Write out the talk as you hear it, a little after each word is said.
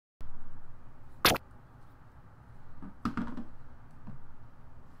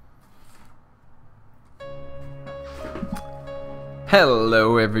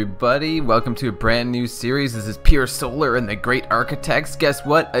Hello everybody, welcome to a brand new series. This is Pier Solar and the Great Architects. Guess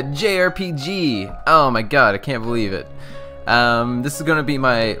what? A JRPG! Oh my god, I can't believe it. This is gonna be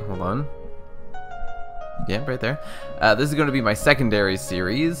my... hold on. Yeah, right there. This is gonna be my secondary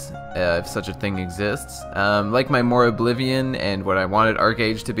series, if such a thing exists. Like my More Oblivion and what I wanted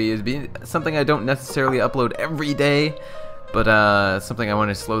ArcAge to be something I don't necessarily upload every day, but something I want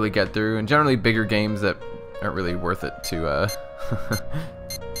to slowly get through, and generally bigger games that aren't really worth it to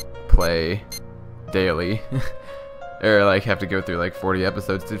play daily or like have to go through like 40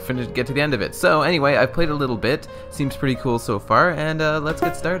 episodes to get to the end of it. So anyway, I've played a little bit, seems pretty cool so far, and let's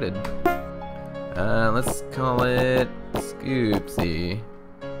get started. Let's call it Scoopsy.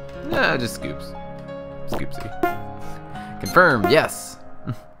 Nah, just Scoops. Scoopsy. Confirmed, yes.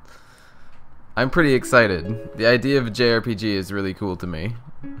 I'm pretty excited. The idea of a JRPG is really cool to me.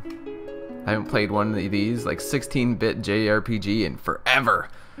 I haven't played one of these, like 16-bit JRPG, in forever.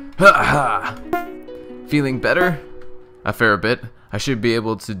 Ha ha! Feeling better? A fair bit. I should be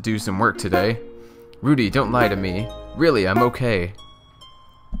able to do some work today. Rudy, don't lie to me. Really, I'm okay.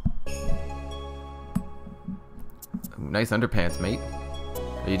 Nice underpants, mate.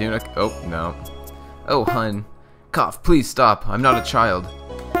 Are you doing okay? Oh, no. Oh, hun. Cough, please stop. I'm not a child.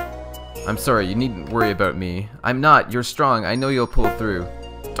 I'm sorry, you needn't worry about me. I'm not. You're strong. I know you'll pull through.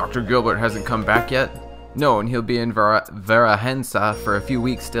 Dr. Gilbert hasn't come back yet? No, and he'll be in Varahensa for a few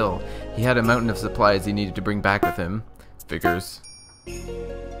weeks still. He had a mountain of supplies he needed to bring back with him. Figures.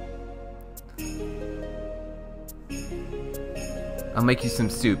 I'll make you some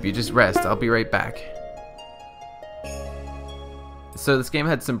soup. You just rest. I'll be right back. So this game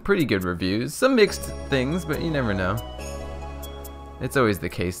had some pretty good reviews. Some mixed things, but you never know. It's always the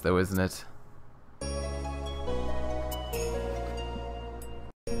case though, isn't it?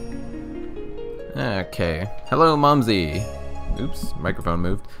 Okay. Hello, Mumsy. Oops, microphone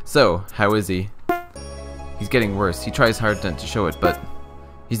moved. So, how is he? He's getting worse. He tries hard not to show it, but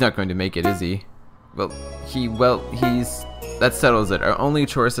he's not going to make it, is he? Well, he's... that settles it. Our only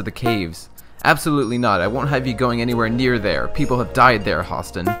choice are the caves. Absolutely not. I won't have you going anywhere near there. People have died there,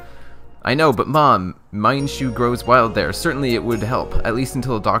 Hostin. I know, but Mom, Mindshu grows wild there. Certainly it would help, at least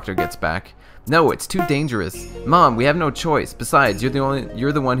until a doctor gets back. No, it's too dangerous. Mom, we have no choice. Besides, you're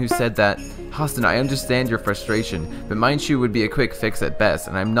the one who said that. Hostin, I understand your frustration, but Mindshu would be a quick fix at best,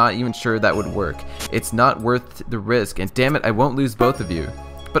 and I'm not even sure that would work. It's not worth the risk, and damn it, I won't lose both of you.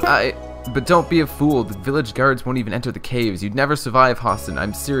 But don't be a fool. The village guards won't even enter the caves. You'd never survive, Hostin.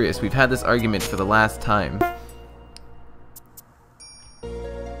 I'm serious. We've had this argument for the last time.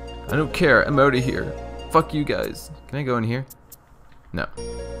 I don't care. I'm out of here. Fuck you guys. Can I go in here? No.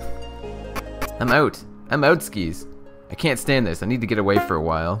 I'm out. I'm out, skis. I can't stand this. I need to get away for a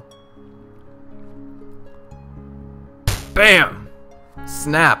while. Bam!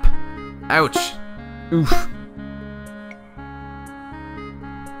 Snap! Ouch! Oof!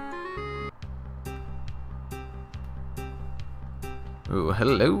 Ooh,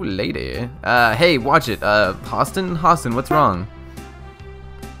 hello, lady. Hey, watch it. Hostin? Hostin, what's wrong?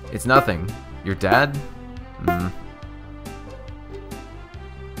 It's nothing. Your dad?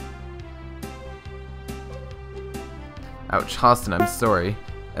 Ouch, Hostin, I'm sorry.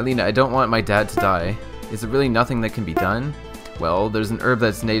 Alina, I don't want my dad to die. Is there really nothing that can be done? Well, there's an herb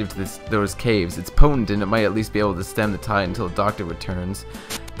that's native to those caves. It's potent and it might at least be able to stem the tide until a doctor returns.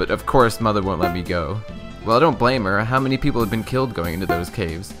 But of course, Mother won't let me go. Well, I don't blame her. How many people have been killed going into those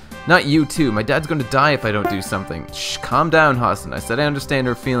caves? Not you too. My dad's going to die if I don't do something. Shh, calm down, Hostin. I said I understand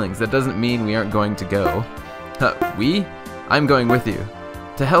her feelings. That doesn't mean we aren't going to go. We? I'm going with you.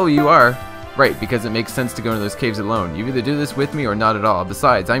 To hell you are. Right, because it makes sense to go into those caves alone. You either do this with me or not at all.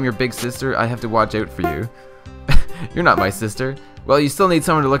 Besides, I'm your big sister. I have to watch out for you. You're not my sister. Well, you still need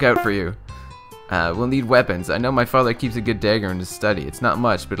someone to look out for you. We'll need weapons. I know my father keeps a good dagger in his study. It's not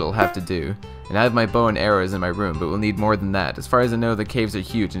much, but it'll have to do. And I have my bow and arrows in my room, but we'll need more than that. As far as I know, the caves are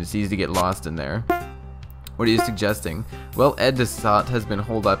huge and it's easy to get lost in there. What are you suggesting? Well, Ed Desat has been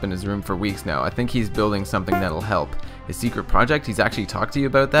holed up in his room for weeks now. I think he's building something that'll help. His secret project? He's actually talked to you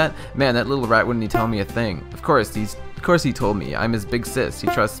about that? Man, that little rat wouldn't he tell me a thing. Of course he told me. I'm his big sis. He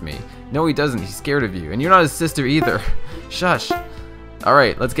trusts me. No, he doesn't. He's scared of you. And you're not his sister either. Shush.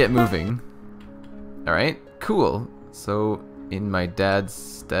 Alright, let's get moving. Alright, cool. So, in my dad's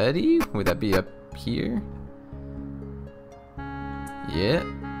study? Would that be up here? Yeah,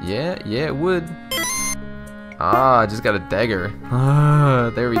 it would. Ah, I just got a dagger.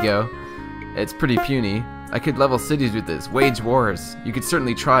 Ah, there we go. It's pretty puny. I could level cities with this, wage wars. You could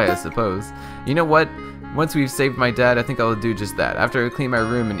certainly try, I suppose. You know what? Once we've saved my dad, I think I'll do just that. After I clean my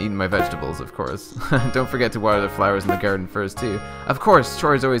room and eat my vegetables, of course. Don't forget to water the flowers in the garden first, too. Of course,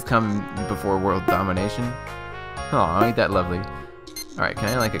 chores always come before world domination. Aw, ain't that lovely. Alright, can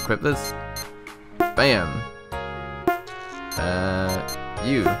I, like, equip this? Bam!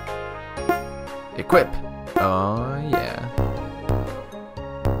 You. Equip! Oh, yeah.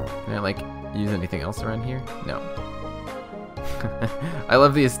 Can I, like, use anything else around here? No. I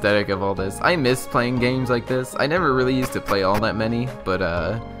love the aesthetic of all this. I miss playing games like this. I never really used to play all that many, but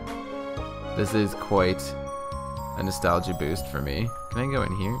this is quite a nostalgia boost for me. Can I go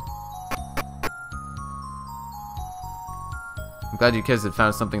in here? I'm glad you kids have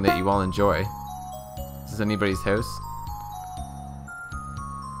found something that you all enjoy. Is this anybody's house?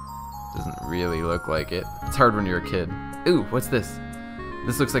 Doesn't really look like it. It's hard when you're a kid. Ooh, what's this?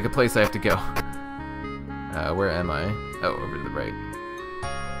 This looks like a place I have to go. Where am I? Oh, over to the right.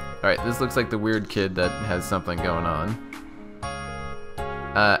 Alright, this looks like the weird kid that has something going on.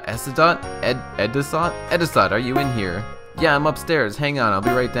 Esadot? Edisot? Edisot, are you in here? Yeah, I'm upstairs. Hang on, I'll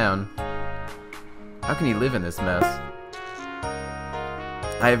be right down. How can he live in this mess?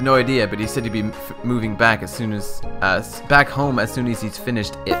 I have no idea, but he said he'd be moving back as soon as, back home as soon as he's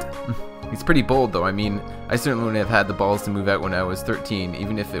finished it. He's pretty bold though. I mean, I certainly wouldn't have had the balls to move out when I was 13,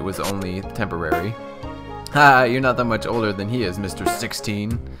 even if it was only temporary. Ha, you're not that much older than he is, Mr.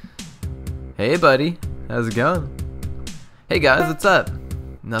 16. Hey buddy, how's it going? Hey guys, what's up?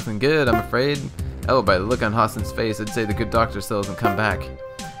 Nothing good, I'm afraid. Oh, by the look on Hassan's face, I'd say the good doctor still hasn't come back.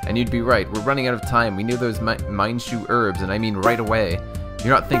 And you'd be right, we're running out of time. We need those mind-shoe herbs, and I mean right away.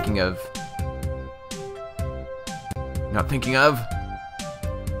 You're not thinking of... Not thinking of?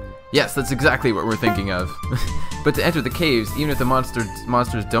 Yes, that's exactly what we're thinking of. But to enter the caves, even if the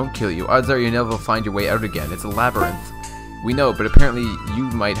monsters don't kill you, odds are you never will find your way out again. It's a labyrinth. We know, but apparently you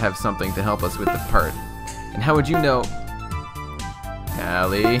might have something to help us with the part. And how would you know...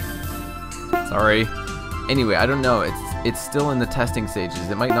 Callie. Sorry. Anyway, I don't know. It's still in the testing stages.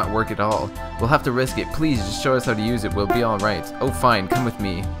 It might not work at all. We'll have to risk it. Please, just show us how to use it. We'll be alright. Oh, fine. Come with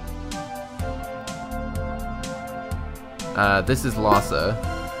me. This is Lhasa.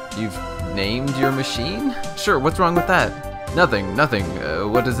 You've named your machine? Sure, what's wrong with that? Nothing.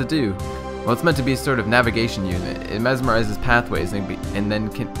 What does it do? Well, it's meant to be a sort of navigation unit. It mesmerizes pathways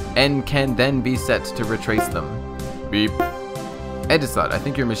and can then be set to retrace them. Beep. Edisot, I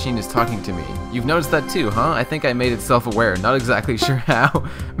think your machine is talking to me. You've noticed that too, huh? I think I made it self-aware. Not exactly sure how.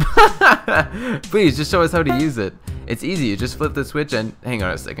 Please, just show us how to use it. It's easy. You just flip the switch and... Hang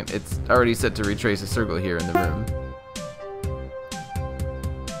on a second. It's already set to retrace a circle here in the room.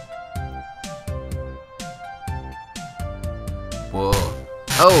 Whoa.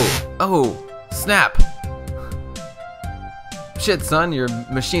 Oh, snap. Shit, son, your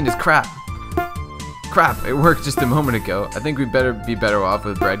machine is crap. Crap, it worked just a moment ago. I think we'd better be better off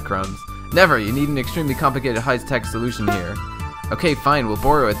with breadcrumbs. Never, you need an extremely complicated high-tech solution here. Okay, fine, we'll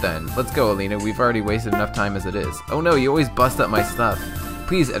borrow it then. Let's go, Alina, we've already wasted enough time as it is. Oh no, you always bust up my stuff.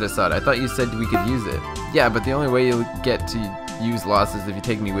 Please, Edisot, I thought you said we could use it. Yeah, but the only way you'll get to use Lost is if you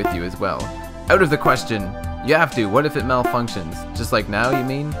take me with you as well. Out of the question. You have to. What if it malfunctions? Just like now, you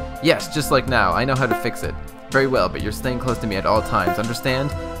mean? Yes, just like now. I know how to fix it. Very well, but you're staying close to me at all times,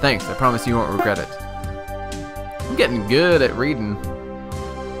 understand? Thanks, I promise you won't regret it. I'm getting good at reading.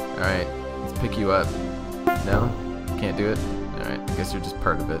 Alright, let's pick you up. No? Can't do it? Alright, I guess you're just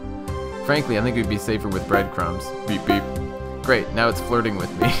part of it. Frankly, I think we'd be safer with breadcrumbs. Beep beep. Great, now it's flirting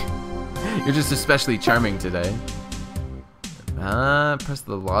with me. You're just especially charming today. Press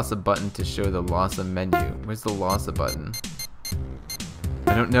the Lhasa button to show the Lhasa menu. Where's the Lhasa button?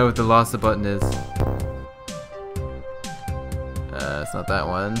 I don't know what the Lhasa button is. It's not that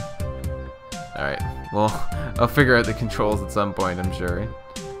one. Alright, well, I'll figure out the controls at some point, I'm sure.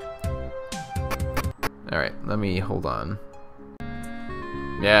 Alright, let me hold on.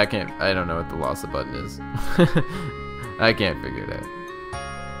 Yeah, I don't know what the Lhasa button is. I can't figure it out.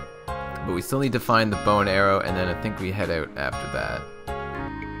 But we still need to find the bow and arrow, and then I think we head out after that.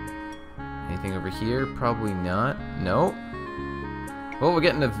 Anything over here? Probably not. Nope. Well, we're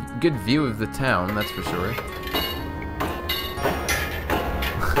getting a good view of the town, that's for sure.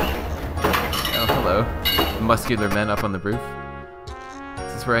 Oh, hello. Muscular men up on the roof.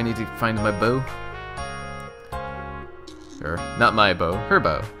 Is this where I need to find my bow? Or, not my bow, her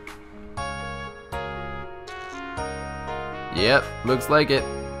bow. Yep, looks like it.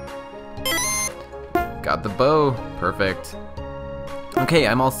 Got the bow. Perfect. Okay,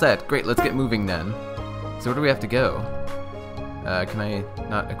 I'm all set. Great, let's get moving then. So where do we have to go? Can I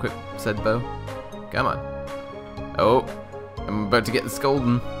not equip said bow? Come on. Oh, I'm about to get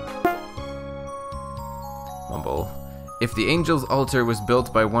scolded. Mumble. If the angel's altar was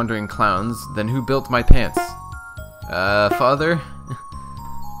built by wandering clowns, then who built my pants? Father?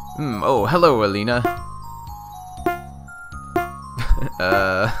 Oh, hello, Alina.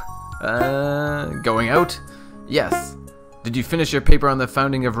 Going out? Yes. Did you finish your paper on the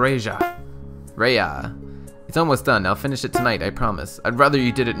founding of Raya? It's almost done. I'll finish it tonight, I promise. I'd rather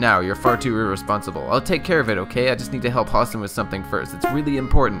you did it now. You're far too irresponsible. I'll take care of it, okay? I just need to help Austin with something first. It's really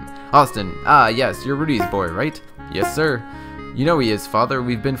important. Austin. Ah, yes, you're Rudy's boy, right? Yes, sir. You know he is, Father.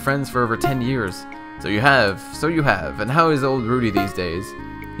 We've been friends for over 10 years. So you have. And how is old Rudy these days?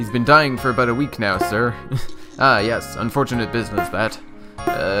 He's been dying for about a week now, sir. Ah, yes. Unfortunate business, that.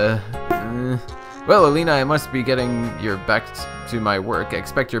 Well, Alina, I must be getting back to my work. I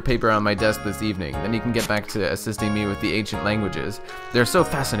expect your paper on my desk this evening. Then you can get back to assisting me with the ancient languages. They're so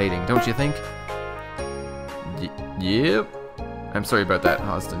fascinating, don't you think? Yep. I'm sorry about that,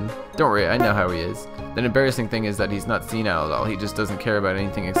 Austin. Don't worry, I know how he is. The embarrassing thing is that he's not senile at all. He just doesn't care about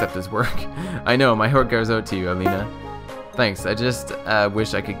anything except his work. I know, my heart goes out to you, Alina. Thanks, I just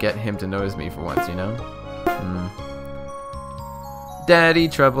wish I could get him to notice me for once, you know? Daddy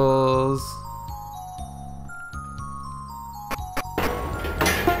troubles.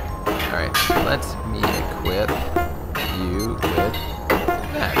 Alright, let me equip you with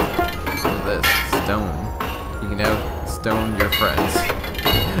that. This stone. You can now stone your friends.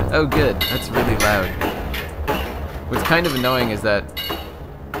 Oh good, that's really loud. What's kind of annoying is that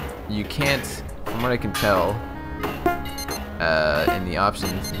you can't, from what I can tell, in the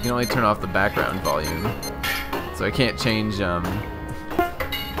options, you can only turn off the background volume. So I can't change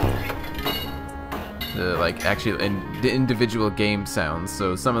the individual game sounds,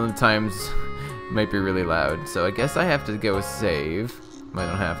 so some of the times might be really loud. So I guess I have to go save. I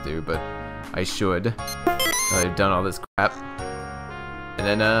don't have to, but I should. I've done all this crap.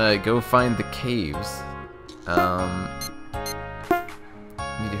 And then go find the caves.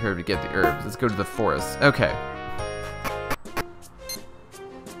 Need to hurry to get the herbs. Let's go to the forest. Okay.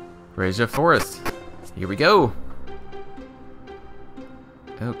 Raya Forest. Here we go.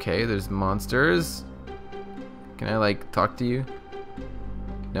 Okay, there's monsters. Can I, like, talk to you?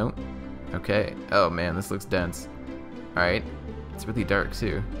 No? Okay. Oh, man, this looks dense. Alright. It's really dark,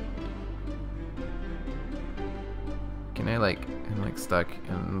 too. Can I, like... I'm, like, stuck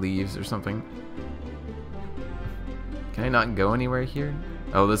in leaves or something. Can I not go anywhere here?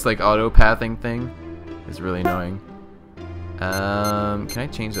 Oh, this, like, auto-pathing thing is really annoying. Can I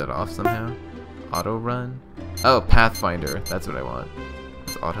change that off somehow? Auto-run? Oh, Pathfinder. That's what I want.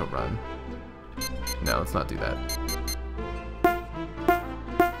 It's auto-run. No, let's not do that.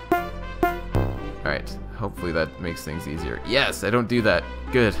 Alright, hopefully that makes things easier. Yes, I don't do that.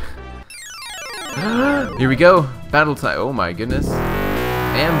 Good. Here we go. Battle time. Oh my goodness.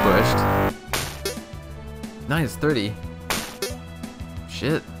 Ambushed. Nice, 30.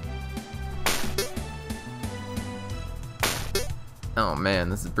 Shit. Oh man,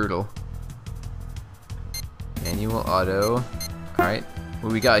 this is brutal. Manual auto. Alright.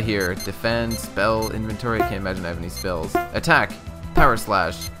 What we got here? Defend, spell, inventory. Can't imagine I have any spells. Attack! Power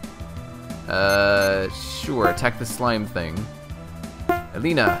slash. Sure. Attack the slime thing.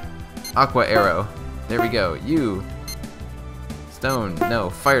 Alina! Aqua arrow. There we go. You! Stone.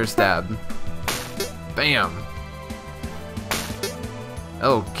 No. Fire stab. Bam!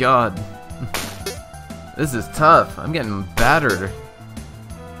 Oh god. This is tough. I'm getting battered.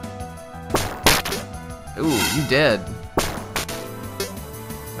 Ooh, you dead.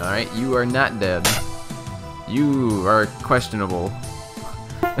 Alright, you are not dead. You are questionable.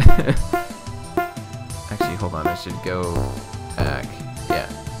 Actually, hold on, I should go back. Yeah.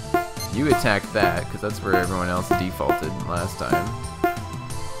 You attack that, because that's where everyone else defaulted last time.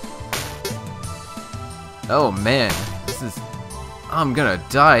 Oh man, this is... I'm gonna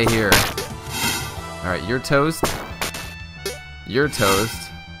die here. Alright, you're toast. You're toast.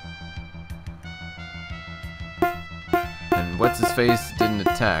 And what's-his-face didn't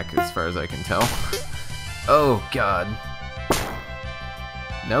attack, as far as I can tell. Oh, God.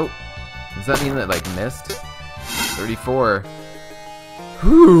 Nope. Does that mean that, like, missed? 34.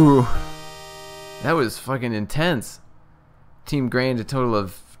 Whew! That was fucking intense. Team gained a total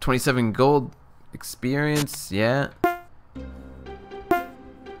of 27 gold experience, yeah.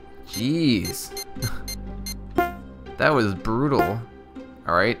 Jeez. That was brutal.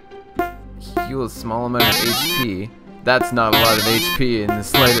 Alright. Heal a small amount of HP. That's not a lot of HP in the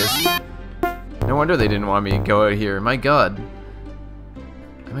slightest. No wonder they didn't want me to go out here. My god.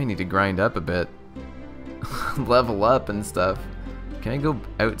 I might need to grind up a bit. Level up and stuff. Can I go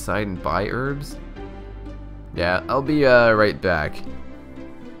outside and buy herbs? Yeah, I'll be right back.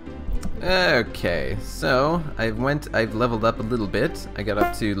 Okay, so I've leveled up a little bit. I got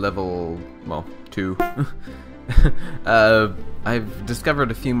up to level, well, 2. I've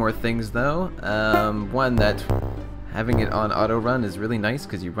discovered a few more things though. One, that having it on auto run is really nice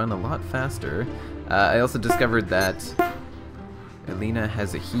because you run a lot faster. I also discovered that Alina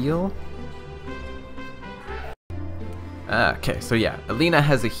has a heal. Okay, so yeah, Alina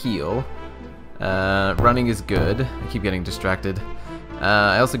has a heal. Running is good. I keep getting distracted.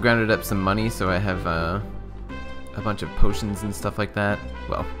 I also grounded up some money, so I have a bunch of potions and stuff like that.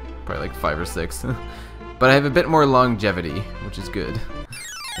 Well, probably like 5 or 6. But I have a bit more longevity, which is good.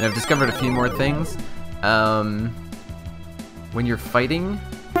 And I've discovered a few more things. When you're fighting,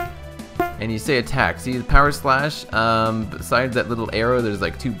 and you say attack, see the power slash, besides that little arrow, there's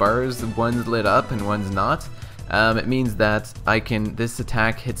like 2 bars, one's lit up and one's not. It means that this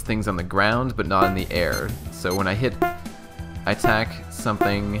attack hits things on the ground, but not in the air. So when I attack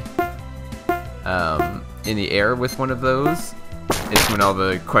something in the air with one of those, it's when all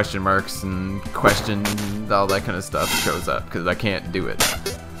the question marks and all that kind of stuff shows up, because I can't do it.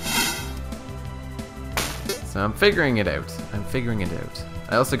 So I'm figuring it out.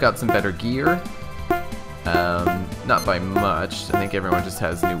 I also got some better gear. Not by much. I think everyone just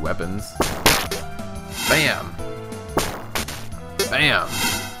has new weapons. Bam! Bam!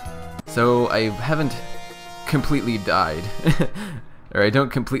 So I haven't completely died. Or I don't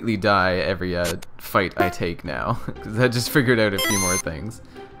completely die every fight I take now, because I just figured out a few more things.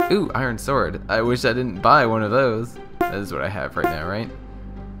 Ooh, iron sword. I wish I didn't buy one of those. That is what I have right now, right?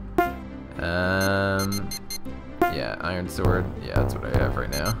 Yeah, iron sword. Yeah, that's what I have right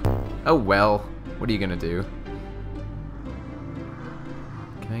now. Oh well, what are you gonna do?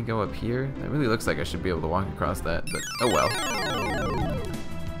 Can I go up here? That really looks like I should be able to walk across that, but oh well.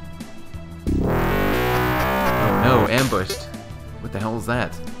 Oh no, ambushed. What the hell is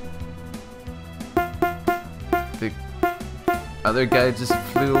that? The other guy just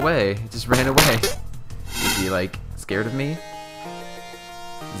flew away. He just ran away. Is he like scared of me?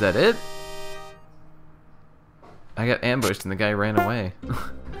 Is that it? I got ambushed and the guy ran away.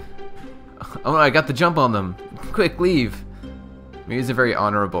 Oh no, I got the jump on them. Quick, leave. Maybe it's a very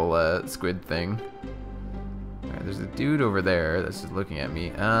honorable squid thing. Alright, there's a dude over there that's just looking at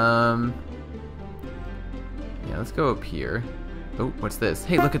me. Yeah, let's go up here. Oh, what's this?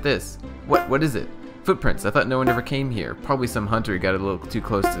 Hey, look at this. What is it? Footprints. I thought no one ever came here. Probably some hunter got a little too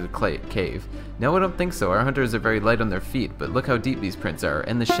close to the cave. No, I don't think so. Our hunters are very light on their feet, but look how deep these prints are,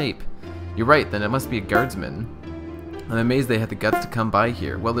 and the shape. You're right, then it must be a guardsman. I'm amazed they had the guts to come by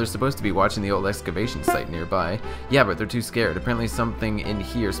here. Well, they're supposed to be watching the old excavation site nearby. Yeah, but they're too scared. Apparently something in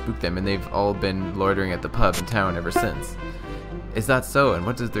here spooked them, and they've all been loitering at the pub in town ever since. Is that so? And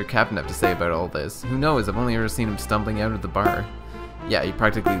what does their captain have to say about all this? Who knows? I've only ever seen him stumbling out of the bar. Yeah, he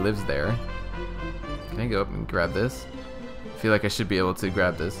practically lives there. Can I go up and grab this? I feel like I should be able to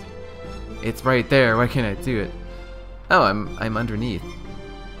grab this. It's right there. Why can't I do it? Oh, I'm underneath.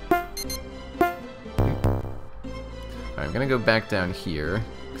 Alright, I'm gonna go back down here,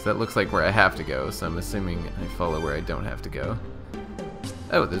 because that looks like where I have to go, so I'm assuming I follow where I don't have to go.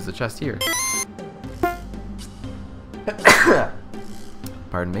 Oh, there's a chest here.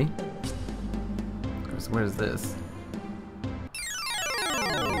 Pardon me. Where is this?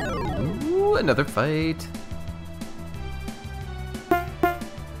 Ooh, another fight.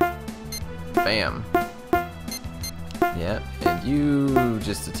 Bam. Yeah, and you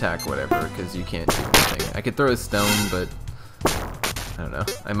just attack whatever, because you can't do anything. I could throw a stone, but I don't know.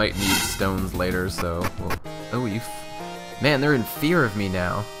 I might need stones later, so... Well, oh, man, they're in fear of me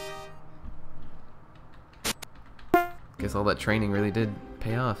now. Guess all that training really did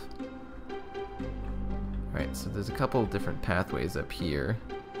pay off. Alright, so there's a couple different pathways up here.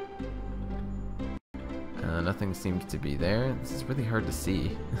 Nothing seems to be there. This is really hard to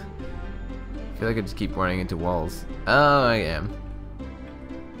see. I feel like I just keep running into walls. Oh, I am.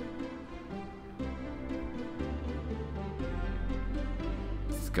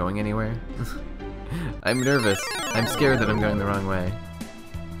 Is this going anywhere? I'm nervous. I'm scared that I'm going the wrong way.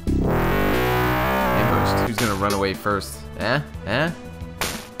 Ambushed. Who's gonna run away first? Eh? Eh?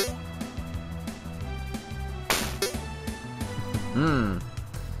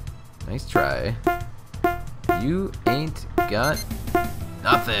 Nice try. You ain't got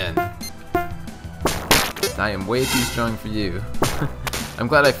nothing. I am way too strong for you. I'm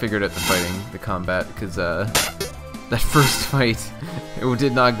glad I figured out the combat, because that first fight, it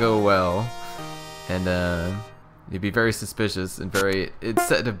did not go well. And you'd be very suspicious and it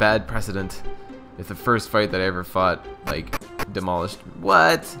set a bad precedent if the first fight that I ever fought, like, demolished.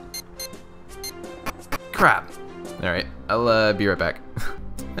 What? Crap. Alright, I'll be right back.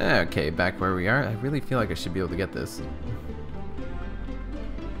 Okay, back where we are. I really feel like I should be able to get this.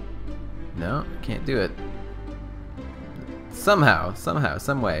 No, can't do it. Somehow,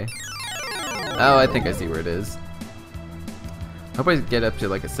 some way. Oh, I think I see where it is. Hope I get up to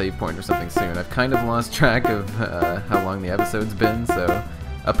like a save point or something soon. I've kind of lost track of how long the episode's been, so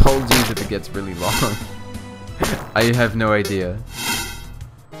apologies if it gets really long. I have no idea.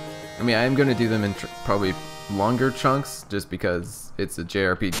 I mean, I'm gonna do them in probably longer chunks, just because it's a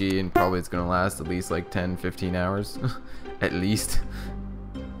JRPG and probably it's gonna last at least like 10-15 hours. At least.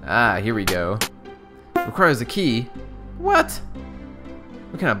 Ah, here we go. Requires a key. What?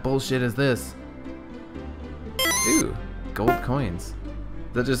 What kind of bullshit is this? Ooh, gold coins.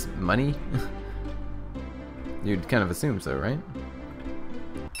 Is that just money? You'd kind of assume so, right?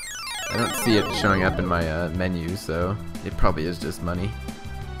 I don't see it showing up in my menu, so it probably is just money.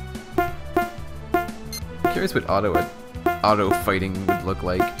 I'm curious what auto fighting would look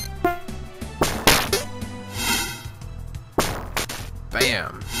like.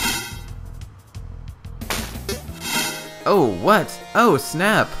 Bam! Oh, what? Oh,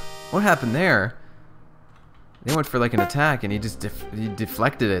 snap! What happened there? They went for like an attack and he just he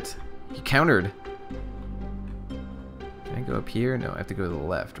deflected it. He countered. Can I go up here? No, I have to go to the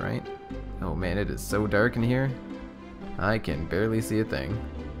left, right? Oh man, it is so dark in here. I can barely see a thing.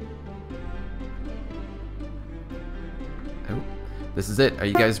 Oh, this is it. Are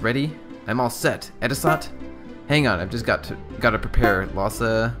you guys ready? I'm all set. Edisot? Hang on, I've just got to prepare.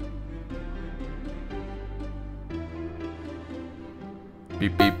 Lhasa.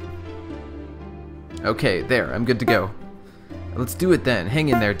 Beep beep. Okay, there. I'm good to go. Let's do it then. Hang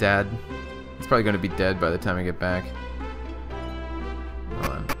in there, Dad. It's probably going to be dead by the time I get back. Hold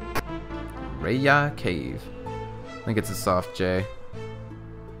on. Raya Cave. I think it's a soft J.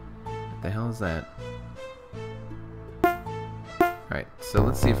 What the hell is that? Alright, so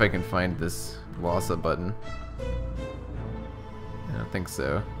let's see if I can find this Lhasa button. I don't think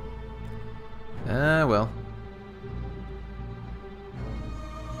so. Well.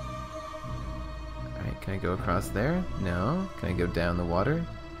 Alright, can I go across there? No. Can I go down the water?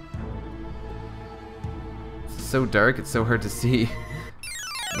 It's so dark, it's so hard to see.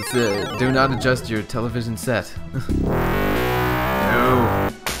 Do not adjust your television set. No.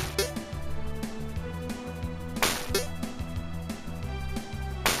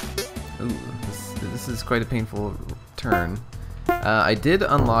 Ooh, this is quite a painful turn. I did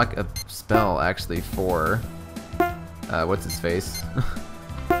unlock a spell actually for what's his face?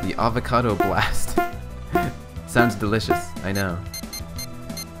 The Avocado Blast. Sounds delicious, I know.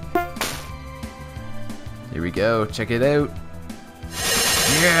 Here we go, check it out.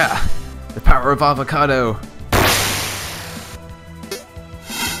 Yeah! The power of avocado!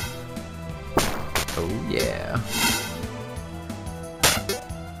 Oh yeah.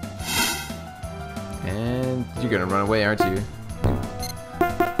 And you're gonna run away, aren't you?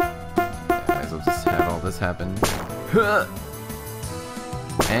 Might as well just have all this happen.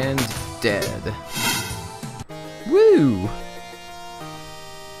 And dead. Woo!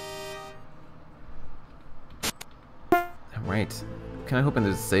 Alright. Kind of hoping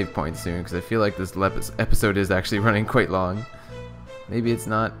there's a save point soon, because I feel like this episode is actually running quite long. Maybe it's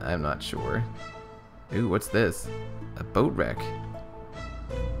not, I'm not sure. Ooh, what's this? A boat wreck.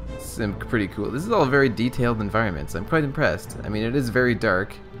 This is pretty cool. This is all very detailed environments. I'm quite impressed. I mean, it is very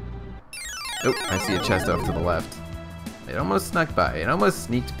dark. Oh, I see a chest off to the left. It almost snuck by. It almost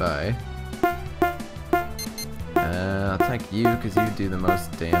sneaked by. I'll attack you because you do the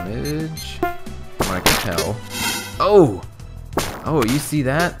most damage. From what I can tell. Oh! Oh, you see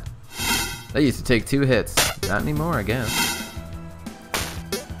that? That used to take 2 hits. Not anymore, I guess.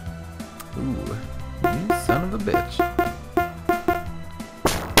 Ooh. You son of a bitch.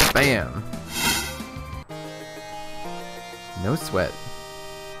 Bam! No sweat.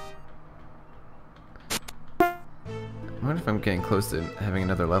 I wonder if I'm getting close to having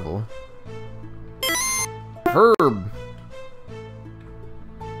another level. Herb!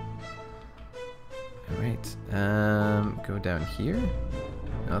 Alright, go down here.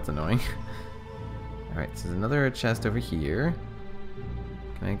 Oh, that's annoying. Alright, so there's another chest over here.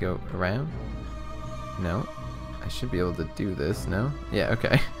 Can I go around? No. I should be able to do this, no? Yeah,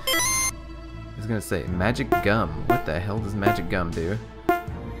 okay. I was gonna say, magic gum. What the hell does magic gum do?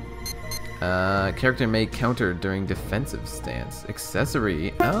 Character may counter during defensive stance.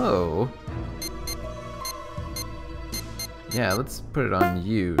 Accessory. Oh! Yeah, let's put it on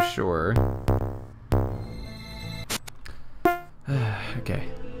you, sure. Okay.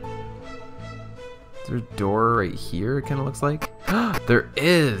 Is there a door right here, it kind of looks like? There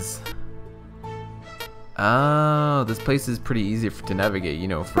is! Oh, this place is pretty easy to navigate, you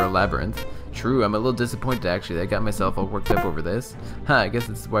know, for a labyrinth. True, I'm a little disappointed actually. I got myself all worked up over this. I guess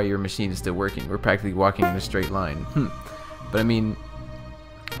that's why your machine is still working. We're practically walking in a straight line. But I mean,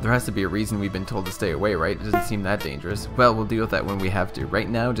 there has to be a reason we've been told to stay away, right? It doesn't seem that dangerous. Well, we'll deal with that when we have to. Right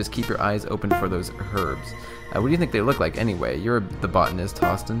now, just keep your eyes open for those herbs. What do you think they look like anyway? You're the botanist,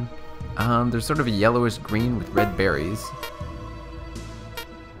 Austin. They're sort of a yellowish green with red berries.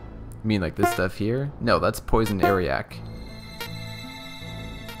 You mean like this stuff here? No, that's poison ariac.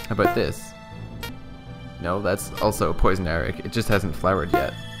 How about this? No, that's also poison ariac. It just hasn't flowered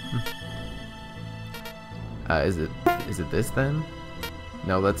yet. Is it this then?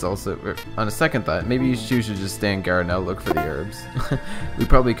 No, that's also... On a second thought, maybe you should just stand guard and I'll look for the herbs. We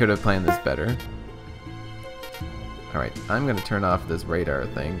probably could have planned this better. Alright, I'm gonna turn off this radar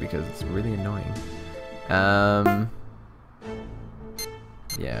thing because it's really annoying.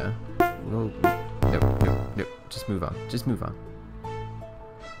 Yeah. Nope. Just move on. Just move on.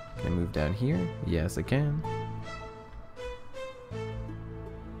 Can I move down here? Yes, I can.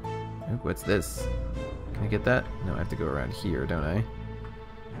 Ooh, what's this? Can I get that? No, I have to go around here, don't I?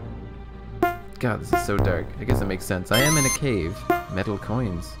 God, this is so dark. I guess it makes sense. I am in a cave. Metal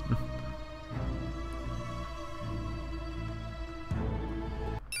coins.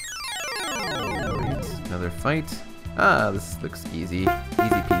 Alright, another fight. Ah, this looks easy. Easy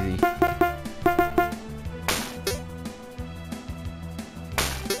peasy.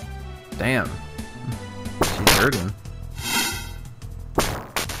 Damn. She's hurting.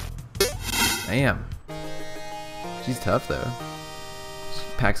 Damn. She's tough though. She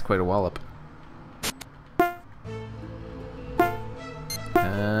packs quite a wallop.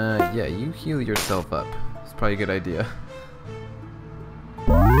 Yeah, you heal yourself up. It's probably a good idea.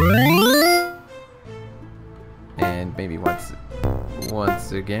 And maybe once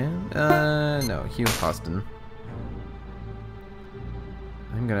again. No, heal Austin.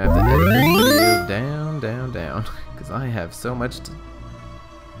 I'm gonna have to edit this video down, because I have so much to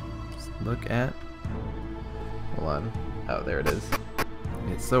just look at. Hold on. Oh, there it is.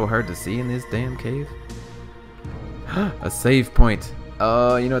 It's so hard to see in this damn cave. A save point.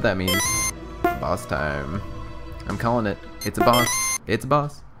 Oh, you know what that means. Boss time. I'm calling it. It's a boss. It's a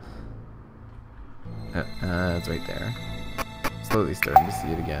boss. It's right there. Slowly starting to see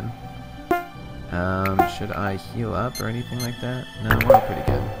it again. Should I heal up or anything like that? No, we're all pretty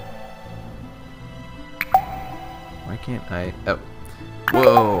good. Why can't I? Oh.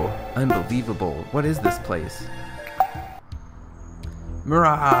 Whoa! Unbelievable. What is this place?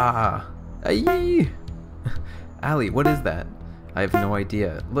 Murrah! Aye! Ali, what is that? I have no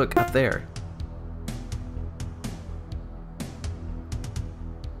idea. Look, up there.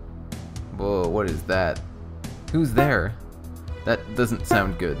 Whoa, what is that? Who's there? That doesn't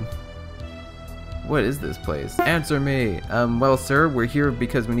sound good. What is this place? Answer me! Well, sir, we're here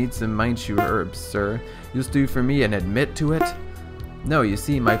because we need some Mindshoe herbs, sir. You'll do for me and admit to it? No, you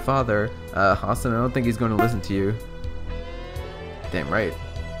see, my father, Hassan, I don't think he's going to listen to you. Damn right.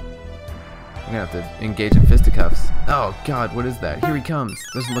 I'm gonna have to engage in fisticuffs. Oh god, what is that? Here he comes.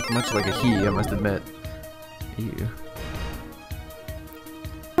 Doesn't look much like a he, I must admit. Ew.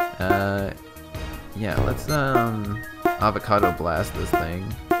 Yeah, let's avocado blast this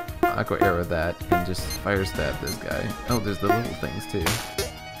thing. Aqua arrow that and just fire stab this guy. Oh, there's the little things too.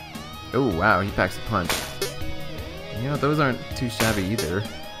 Oh wow, he packs a punch. You know, those aren't too shabby either.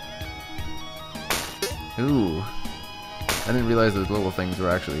 Ooh. I didn't realize those little things were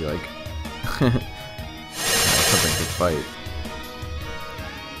actually like something to fight.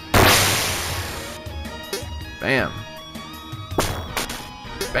 Bam.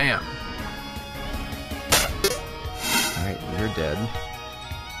 Bam. Alright, you're dead.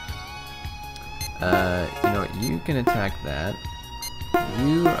 You know what, you can attack that.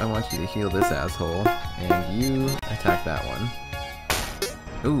 You, I want you to heal this asshole. And you attack that one.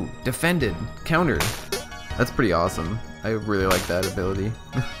 Ooh, defended. Countered. That's pretty awesome. I really like that ability.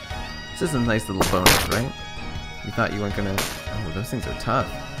 This is a nice little bonus, right? You thought you weren't gonna... Oh, those things are tough.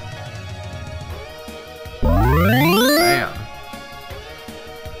 Bam!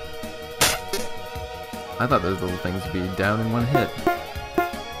 I thought those little things would be down in one hit.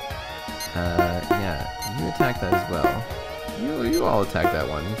 Yeah, you attack that as well. You all attack that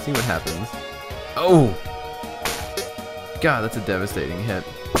one. See what happens. Oh! God, that's a devastating hit.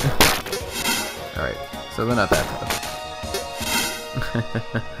 Alright, so they're not that tough.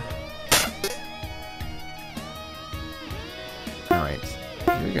 Alright,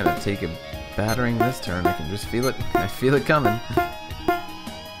 you're gonna take a battering this turn. I can just feel it. I feel it coming.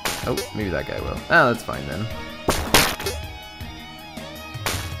 Oh, maybe that guy will. Ah, that's fine then.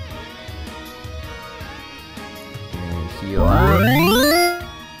 heal up.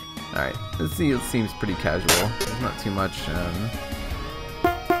 Alright, this seems pretty casual. There's not too much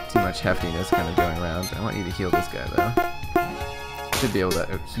heftiness kind of going around. I want you to heal this guy though. Should be able to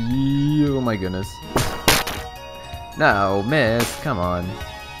heal. Oh my goodness. No, miss. Come on.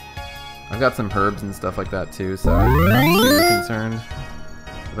 I've got some herbs and stuff like that too, so I'm not too concerned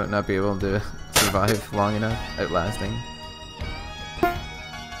about not being able to survive long enough, outlasting.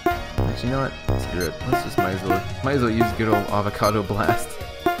 Actually, you know what? Screw it. Let's just might as well use good old avocado blast.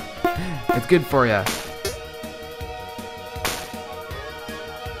 It's good for ya.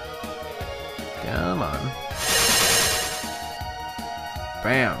 Come on.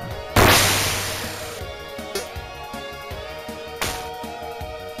 Bam.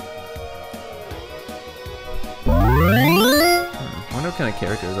 I wonder what kind of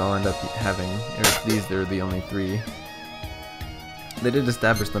characters I'll end up having, or if these are the only 3. They did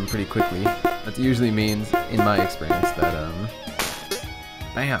establish them pretty quickly. That usually means, in my experience, that,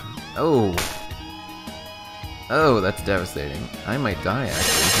 bam! Oh! Oh, that's devastating. I might die,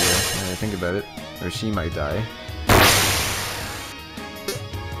 actually, here, when I think about it. Or she might die.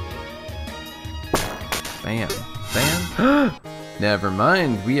 Bam! Bam! Never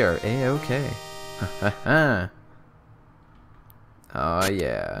mind, we are A-okay. Ha ha ha! Oh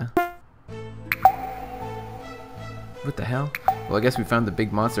yeah. What the hell? Well, I guess we found the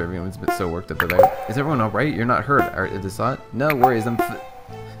big monster everyone's been so worked up about. Is everyone alright? You're not hurt, Adesat? No worries,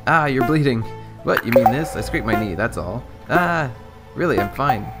 Ah, you're bleeding. What, you mean this? I scraped my knee, that's all. Ah! Really, I'm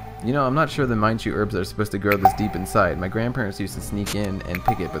fine. You know, I'm not sure the Mindshoot herbs are supposed to grow this deep inside. My grandparents used to sneak in and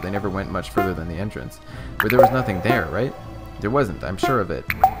pick it, but they never went much further than the entrance. Where there was nothing there, right? There wasn't, I'm sure of it.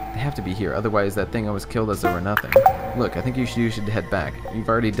 They have to be here, otherwise that thing almost killed us over nothing. Look, I think you should head back. You've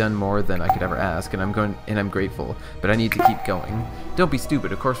already done more than I could ever ask, and I'm grateful, but I need to keep going. Don't be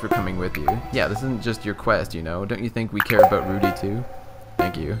stupid, of course we're coming with you. Yeah, this isn't just your quest, you know. Don't you think we care about Rudy too?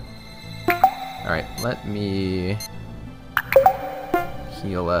 Thank you. Alright, let me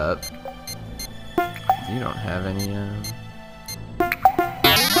heal up. You don't have any, yeah.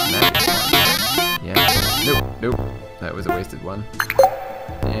 Nope, nope. That was a wasted one.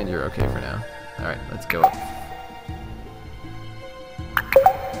 And you're okay for now. Alright, let's go up.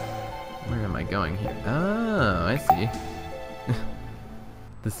 Where am I going here? Oh, I see.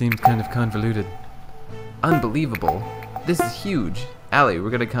 This seems kind of convoluted. Unbelievable. This is huge. Allie, we're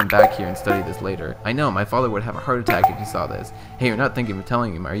gonna come back here and study this later. I know, my father would have a heart attack if he saw this. Hey, you're not thinking of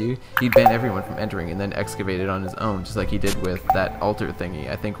telling him, are you? He'd ban everyone from entering and then excavate it on his own, just like he did with that altar thingy.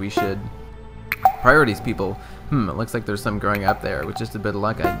 I think we should... Priorities, people. It looks like there's some growing up there. With just a bit of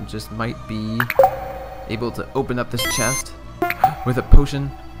luck, I just might be able to open up this chest with a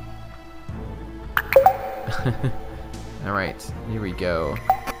potion. Alright, here we go.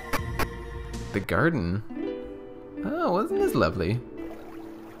 The garden? Oh, wasn't this lovely?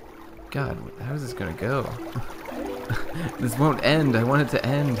 God, how is this gonna go? This won't end. I want it to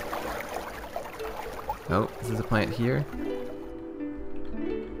end. Oh, is this a plant here?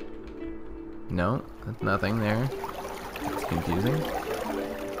 No, that's nothing there. It's confusing.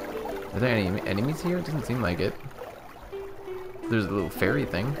 Are there any enemies here? It doesn't seem like it. There's a little fairy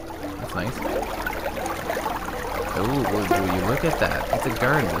thing. That's nice. Oh, will you look at that? It's a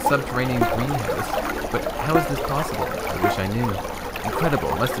garden, a subterranean greenhouse. But how is this possible? I wish I knew. Incredible.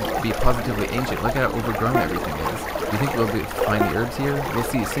 It must be positively ancient. Look how overgrown everything is. Do you think we'll find the herbs here? We'll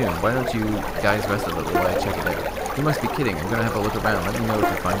see soon. Why don't you guys rest a little while I check it out? You must be kidding. I'm gonna have a look around. Let me know if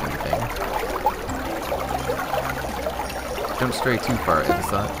you find anything. Don't stray too far,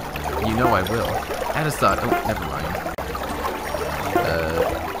 Adesat. You know I will. Adesat! Oh, never mind.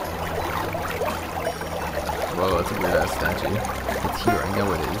 Whoa, that's a weird ass statue. It's here, I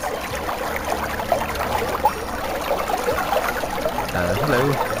know it is. Hello.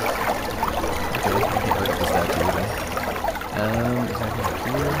 Okay, I can't look at the statue either. Is there anything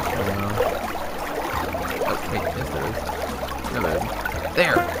here? Oh, wait, yes there is. No, there isn't.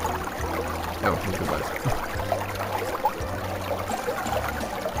 There! Oh, I think there was.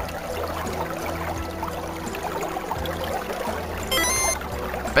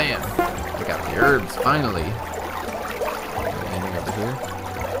 Bam! I got the herbs, finally. Anything over here?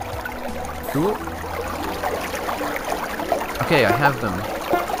 Cool. Okay, I have them.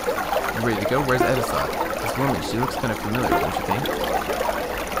 You ready to go? Where's Adesat? This woman, she looks kind of familiar, don't you think?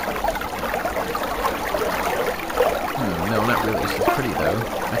 No, not really. She's pretty, though.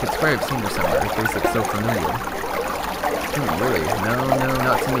 I could swear I've seen her somewhere. Her face looks so familiar. Really? No,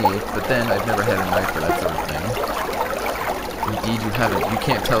 not to me. But then, I've never had a knife for that sort of thing. Indeed you haven't. You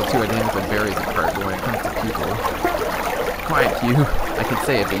can't tell two identical berries apart, but when it comes to people... Quiet, you. I can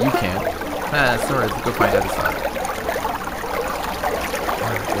say it, but you can't. Ah, sorry, let's go find Adesat.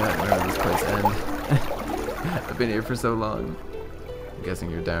 friend. I've been here for so long. I'm guessing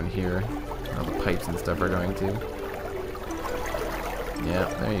you're down here. All the pipes and stuff are going to. Yeah,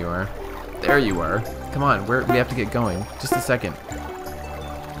 there you are. There you are. Come on, we have to get going. Just a second.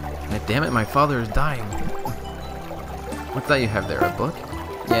 God damn it, my father is dying. What's that you have there, a book?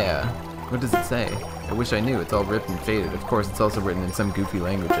 Yeah. What does it say? I wish I knew. It's all ripped and faded. Of course, it's also written in some goofy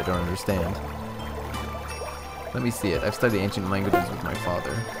language I don't understand. Let me see it. I've studied ancient languages with my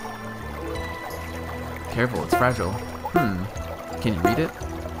father. Careful, it's fragile. Can you read it?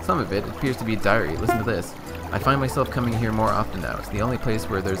 Some of it appears to be a diary. Listen to this. I find myself coming here more often now. It's the only place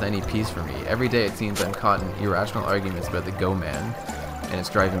where there's any peace for me. Every day it seems I'm caught in irrational arguments about the Go Man, and it's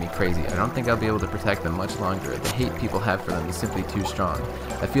driving me crazy. I don't think I'll be able to protect them much longer. The hate people have for them is simply too strong.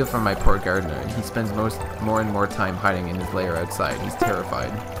 I feel for my poor gardener, and he spends more and more time hiding in his lair outside. He's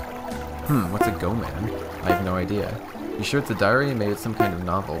terrified. What's a Go Man? I have no idea. You sure it's a diary? Maybe it's some kind of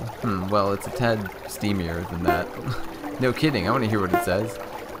novel. Well, it's a tad steamier than that. No kidding, I want to hear what it says.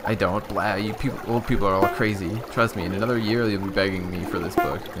 I don't. Blah, you old people are all crazy. Trust me, in another year you'll be begging me for this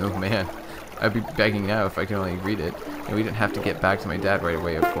book. Oh man, I'd be begging now if I could only read it. And we didn't have to get back to my dad right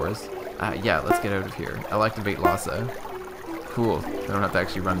away, of course. Yeah, let's get out of here. I'll activate Lhasa. Cool, I don't have to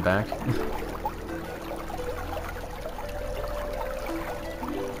actually run back.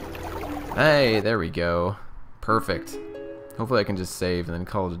 Hey, there we go. Perfect. Hopefully I can just save and then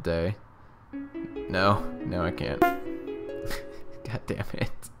call it a day. No, I can't. God damn it.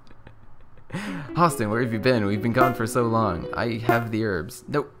 Austin, where have you been? We've been gone for so long. I have the herbs.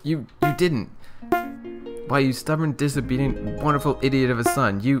 No, you didn't. Why, you stubborn, disobedient, wonderful idiot of a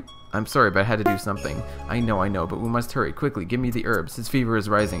son. I'm sorry, but I had to do something. I know, but we must hurry. Quickly, give me the herbs. His fever is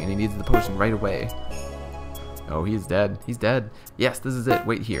rising, and he needs the potion right away. Oh, he's dead. He's dead. Yes, this is it.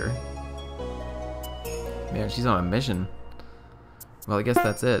 Wait here. Man, she's on a mission. Well, I guess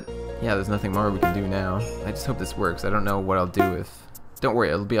that's it. Yeah, there's nothing more we can do now. I just hope this works. I don't know what I'll do if... Don't worry,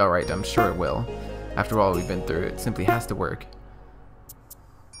 it'll be alright. I'm sure it will. After all we've been through, it simply has to work.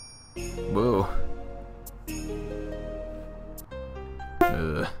 Whoa.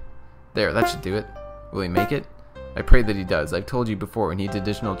 There, that should do it. Will he make it? I pray that he does. I've told you before he needs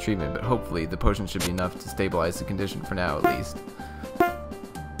additional treatment, but hopefully the potion should be enough to stabilize the condition for now, at least.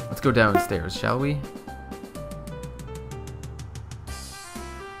 Let's go downstairs, shall we?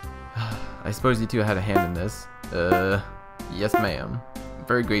 I suppose you two had a hand in this. Yes ma'am.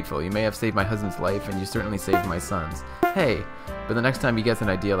 Very grateful. You may have saved my husband's life, and you certainly saved my son's. Hey, but the next time he gets an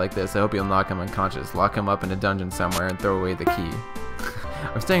idea like this, I hope you'll knock him unconscious, lock him up in a dungeon somewhere, and throw away the key.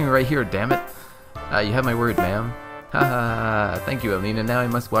 I'm staying right here, damn it. You have my word, ma'am. Ha ha ha. Thank you, Alina. Now I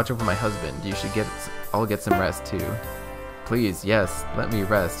must watch over my husband. You should all get some rest, too. Please, yes. Let me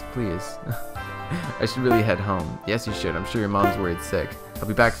rest, please. I should really head home. Yes, you should. I'm sure your mom's worried sick. I'll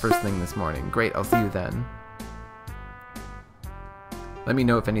be back first thing this morning. Great, I'll see you then. Let me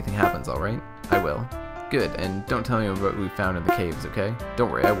know if anything happens, alright? I will. Good, and don't tell me what we found in the caves, okay? Don't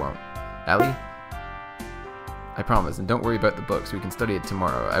worry, I won't. Allie? I promise, and don't worry about the books. We can study it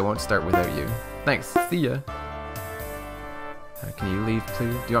tomorrow. I won't start without you. Thanks. See ya. Can you leave,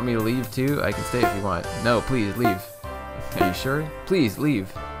 please? Do you want me to leave, too? I can stay if you want. No, please, leave. Are you sure? Please,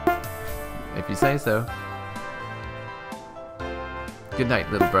 leave. If you say so. Good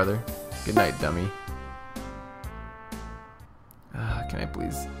night, little brother. Good night, dummy. Can I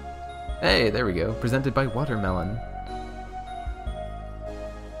please? Hey, there we go. Presented by Watermelon.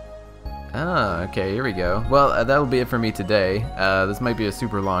 Okay, here we go. Well, that'll be it for me today. This might be a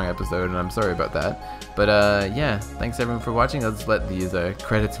super long episode, and I'm sorry about that. But, yeah, thanks everyone for watching. Let's let these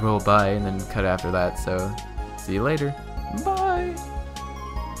credits roll by and then cut after that. So, see you later. Bye!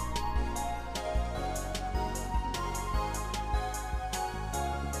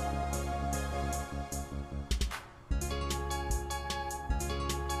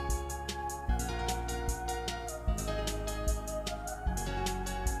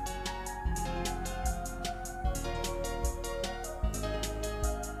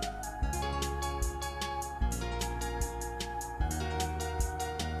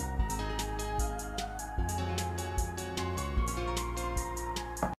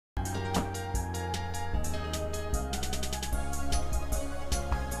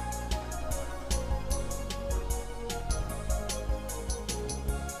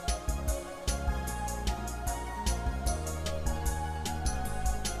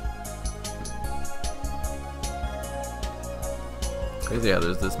 Crazy how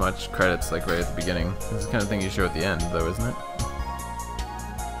there's this much credits like right at the beginning. This is the kind of thing you show at the end though, isn't it?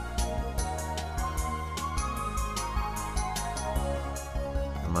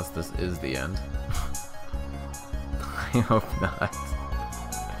 Unless this is the end. I hope not.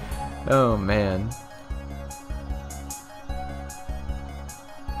 Oh man.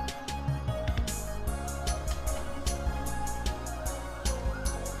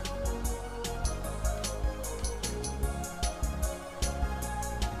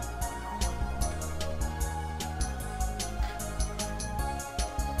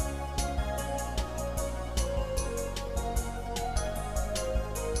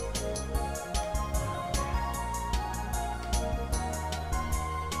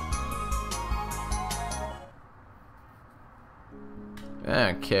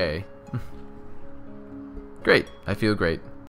 Okay. Great. I feel great.